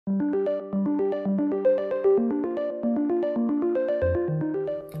Hi,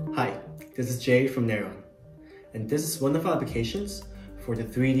 this is Jay from Neuron, and this is one of our applications for the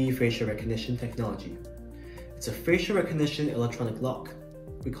 3D facial recognition technology. It's a facial recognition electronic lock.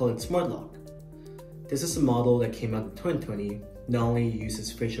 We call it Smart Lock. This is a model that came out in 2020. Not only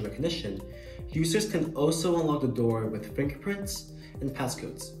uses facial recognition, users can also unlock the door with fingerprints and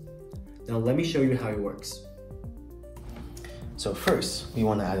passcodes. Now let me show you how it works. So first, we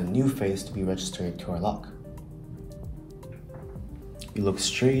want to add a new face to be registered to our lock. You look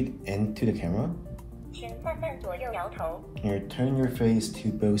straight into the camera and you turn your face to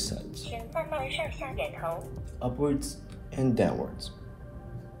both sides, upwards and downwards,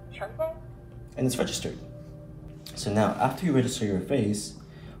 and it's registered. So now, after you register your face,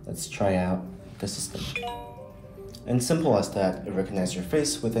 let's try out the system. And simple as that, it recognizes your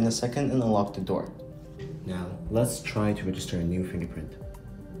face within a second and unlock the door. Now, let's try to register a new fingerprint.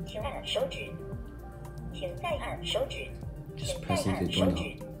 Just pressing the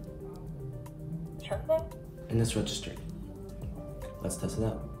doorknob. And it's registered. Let's test it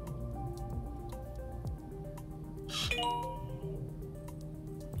out.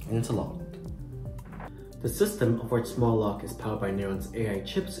 And it's locked. The system of our small lock is powered by Neuron's AI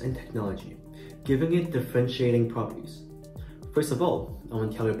chips and technology, giving it differentiating properties. First of all, I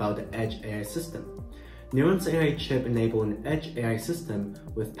want to tell you about the Edge AI system. Neuron's AI chip enables an Edge AI system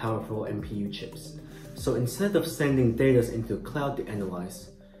with powerful NPU chips. So instead of sending data into a cloud to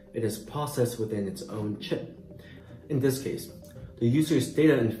analyze, it is processed within its own chip. In this case, the user's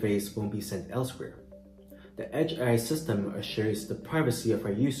data and face won't be sent elsewhere. The Edge AI system assures the privacy of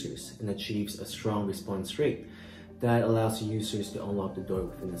our users and achieves a strong response rate that allows users to unlock the door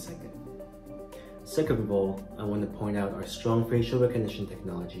within a second. Second of all, I want to point out our strong facial recognition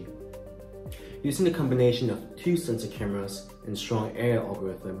technology. Using the combination of 2 sensor cameras and strong AI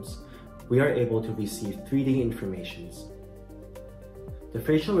algorithms, we are able to receive 3D informations. The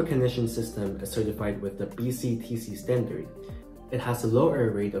facial recognition system is certified with the BCTC standard. It has a low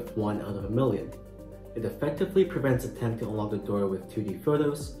error rate of 1 out of a million. It effectively prevents attempt to unlock the door with 2D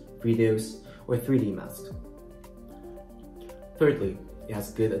photos, videos, or 3D masks. Thirdly, it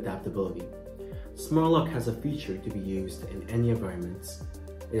has good adaptability. Smart Lock has a feature to be used in any environments.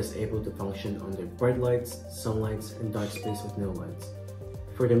 It is able to function under bright lights, sunlights, and dark space with no lights.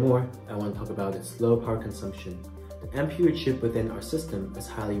 Furthermore, I want to talk about its low power consumption. The NPU chip within our system is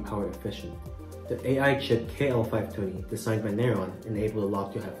highly power efficient. The AI chip KL520, designed by Neuron, enables the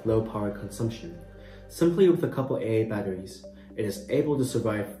lock to have low power consumption. Simply with a couple AA batteries, it is able to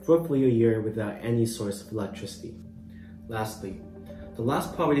survive roughly a year without any source of electricity. Lastly, the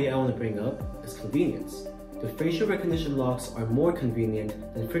last property I want to bring up is convenience. The facial recognition locks are more convenient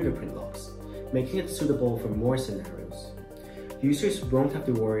than fingerprint locks, making it suitable for more scenarios. Users won't have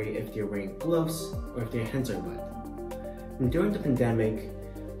to worry if they're wearing gloves or if their hands are wet. And during the pandemic,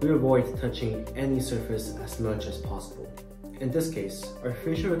 we avoid touching any surface as much as possible. In this case, our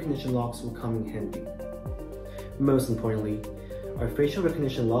facial recognition locks will come in handy. Most importantly, our facial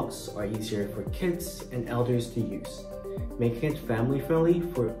recognition locks are easier for kids and elders to use, making it family-friendly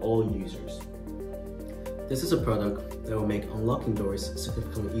for all users. This is a product that will make unlocking doors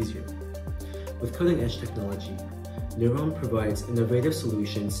significantly easier. With cutting-edge technology, Neuron provides innovative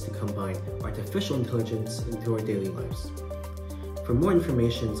solutions to combine artificial intelligence into our daily lives. For more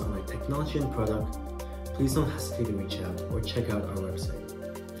information on our technology and product, please don't hesitate to reach out or check out our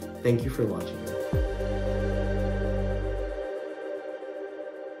website. Thank you for watching.